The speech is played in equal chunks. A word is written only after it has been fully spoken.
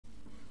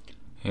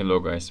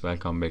Hello guys,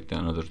 welcome back to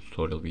another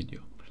tutorial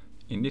video.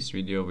 In this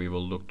video we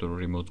will look to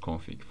remote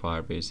config,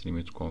 Firebase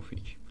remote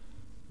config.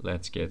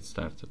 Let's get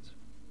started.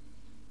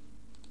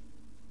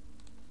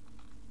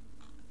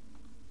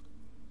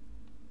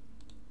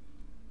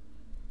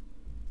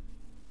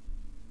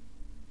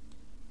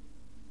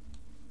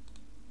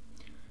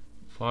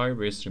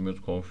 Firebase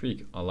remote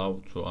config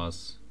allow to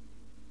us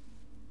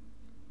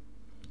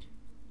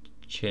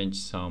change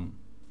some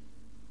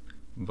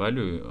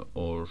value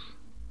or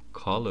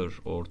color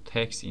or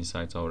text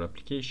inside our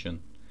application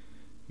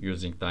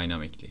using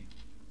dynamically.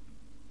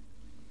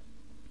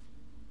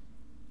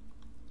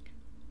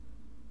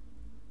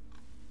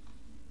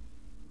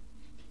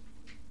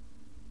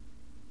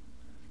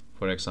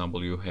 For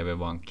example, you have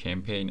one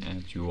campaign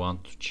and you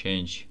want to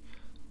change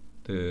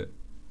the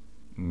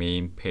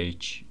main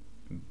page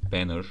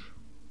banner.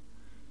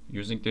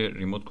 Using the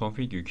remote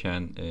config you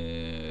can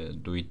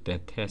do it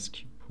that task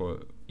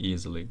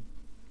easily.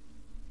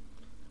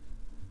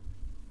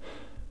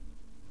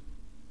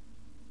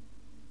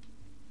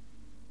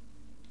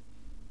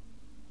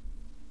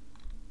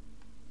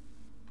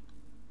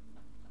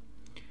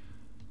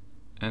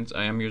 And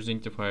I am using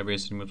the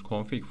Firebase remote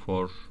config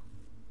for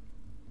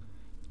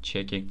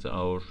checking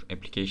our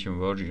application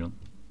version.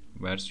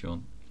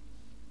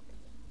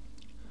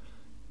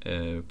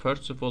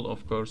 First of all,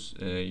 of course,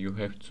 you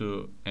have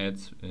to add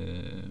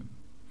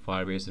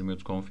Firebase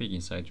remote config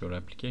inside your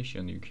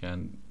application.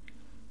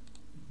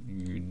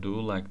 You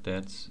do like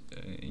that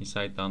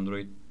inside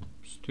Android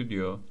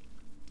Studio.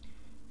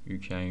 You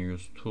can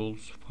use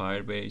tools,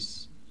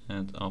 Firebase,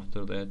 and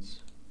after that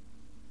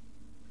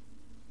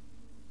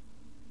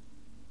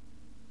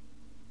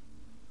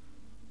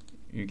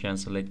you can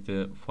select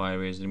the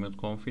Firebase remote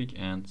config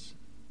and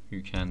you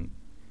can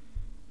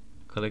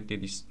click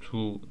these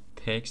two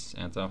texts,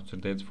 and after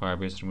that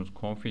Firebase remote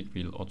config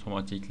will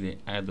automatically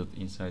add it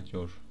inside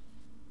your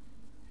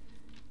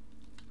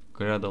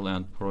Gradle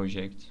and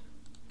project.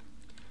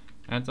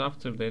 And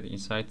after that,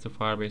 inside the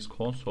Firebase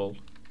console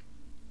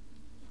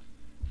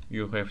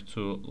you have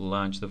to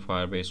launch the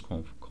Firebase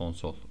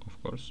console,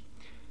 of course.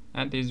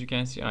 And as you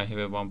can see, I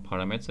have one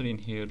parameter in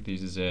here.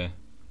 This is a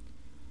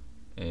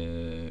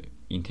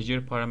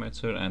integer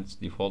parameter and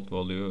default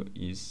value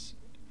is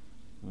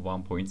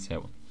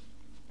 1.7.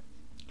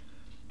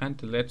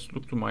 And let's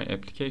look to my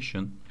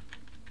application.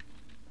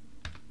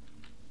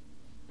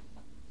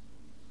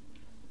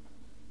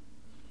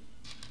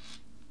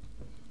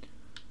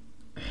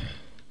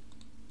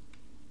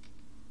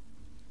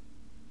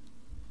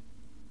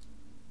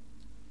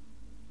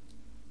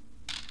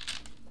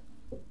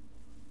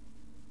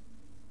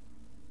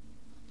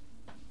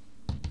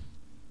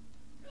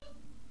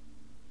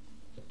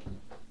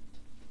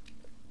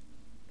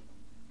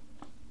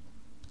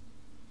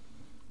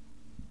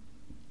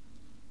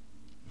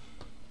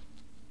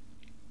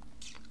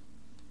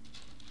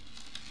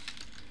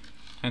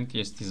 And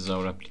yes, this is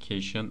our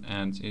application,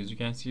 and as you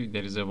can see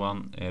there is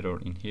one error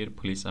in here: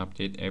 please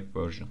update app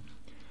version.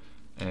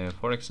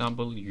 For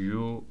example,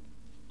 you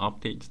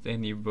updated a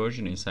new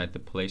version inside the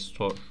Play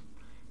Store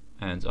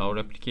and our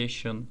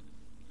application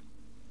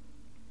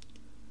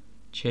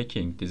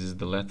checking this is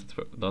the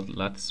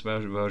latest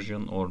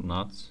version or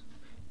not.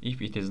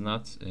 If it is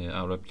not,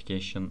 our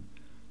application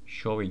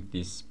showing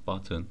this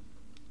button.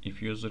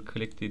 If user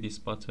click this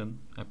button,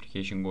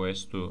 application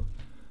goes to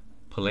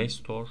Play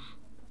Store,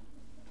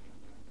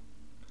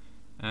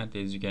 and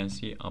as you can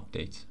see,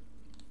 update.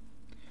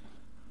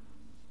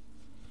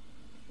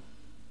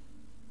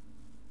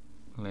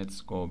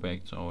 Let's go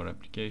back to our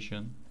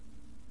application.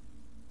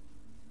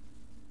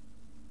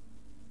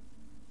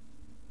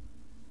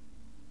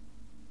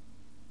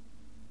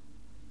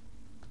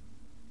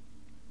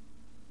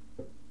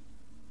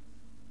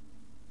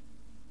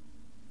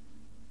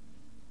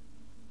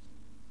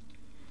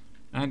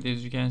 And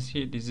as you can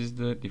see, this is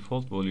the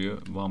default value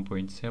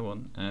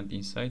 1.7, and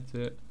inside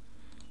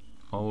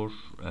our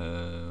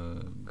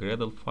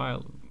Gradle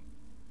file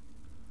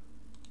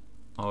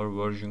our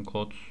version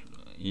code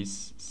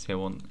is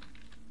 7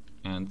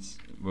 and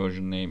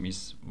version name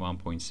is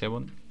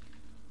 1.7,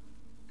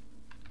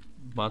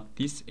 but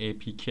this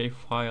APK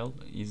file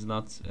is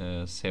not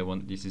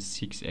 7, this is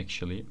 6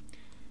 actually.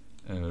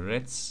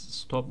 Let's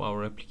stop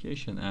our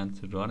application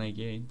and run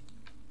again.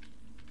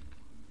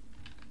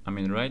 I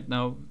mean, right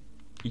now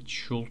it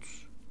should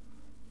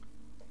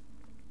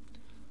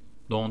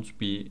don't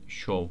be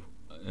show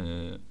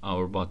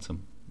our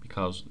bottom,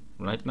 because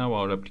right now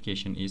our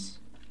application is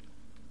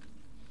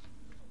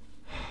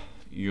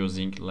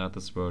using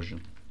latest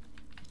version.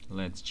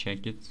 Let's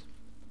check it.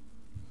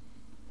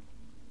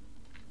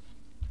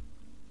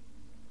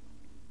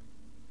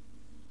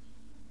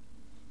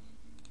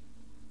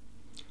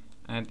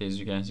 And as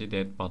you can see,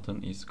 that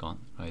button is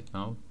gone right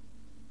now.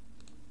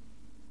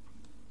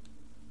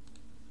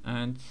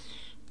 And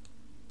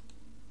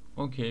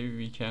okay,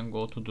 we can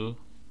go to the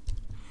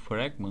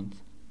fragment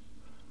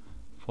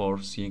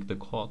for seeing the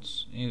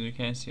codes. As you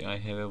can see, I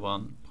have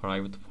one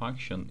private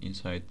function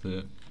inside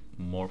the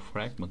more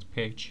fragment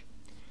page.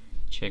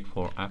 check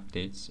for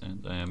updates,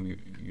 and I am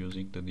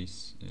using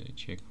this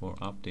check for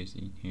updates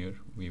in here,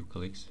 view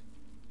clicks,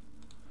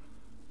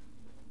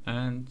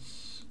 and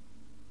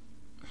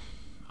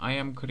I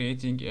am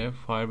creating a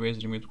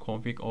Firebase remote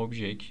config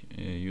object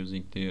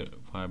using the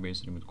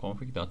Firebase remote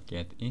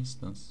config.get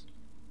instance,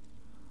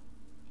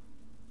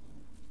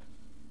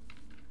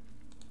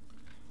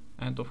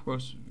 and of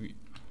course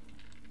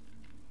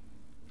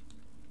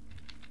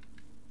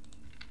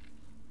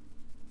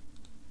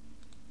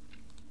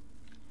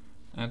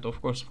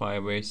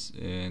Firebase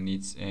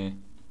needs a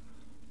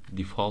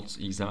default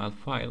XML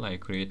file. I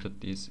created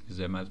this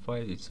XML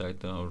file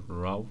inside our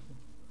raw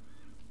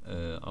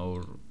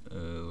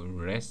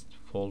REST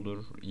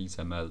folder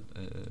XML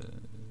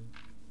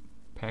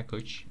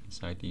package,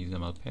 inside the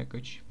XML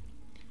package,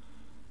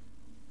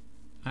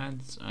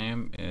 and I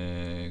am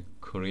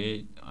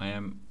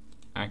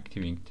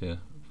activating the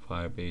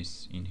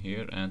Firebase in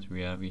here, and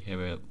we have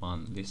a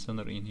one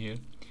listener in here.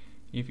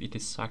 If it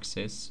is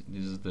success,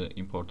 this is the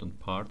important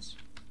part.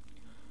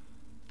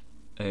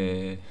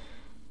 I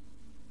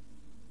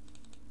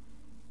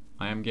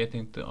am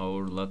getting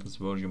our latest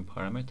version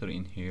parameter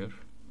in here,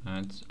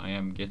 and I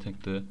am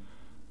getting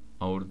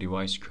our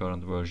device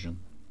current version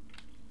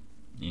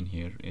in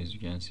here, as you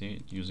can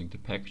see, using the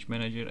package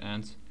manager.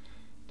 And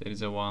there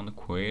is a one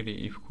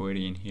query, if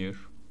query in here.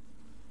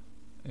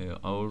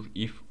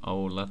 If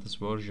our latest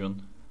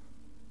version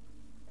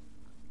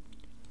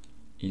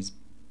is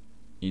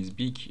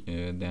big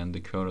than the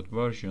current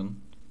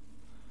version,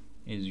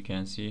 as you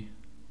can see,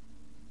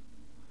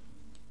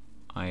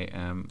 I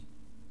am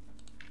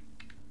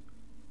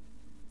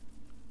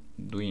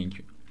doing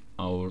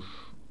our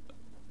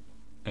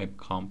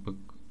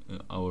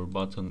our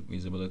button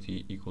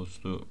visibility equals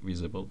to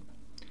visible.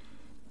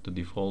 The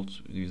default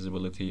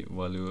visibility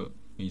value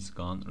is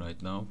gone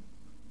right now,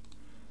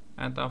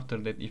 and after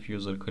that, if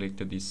user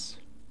clicked this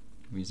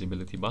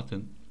visibility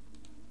button,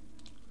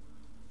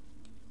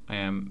 I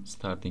am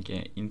starting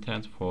an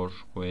intent for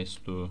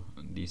request to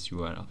this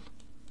URL.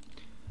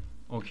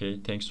 Okay,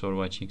 thanks for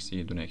watching. See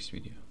you in the next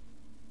video.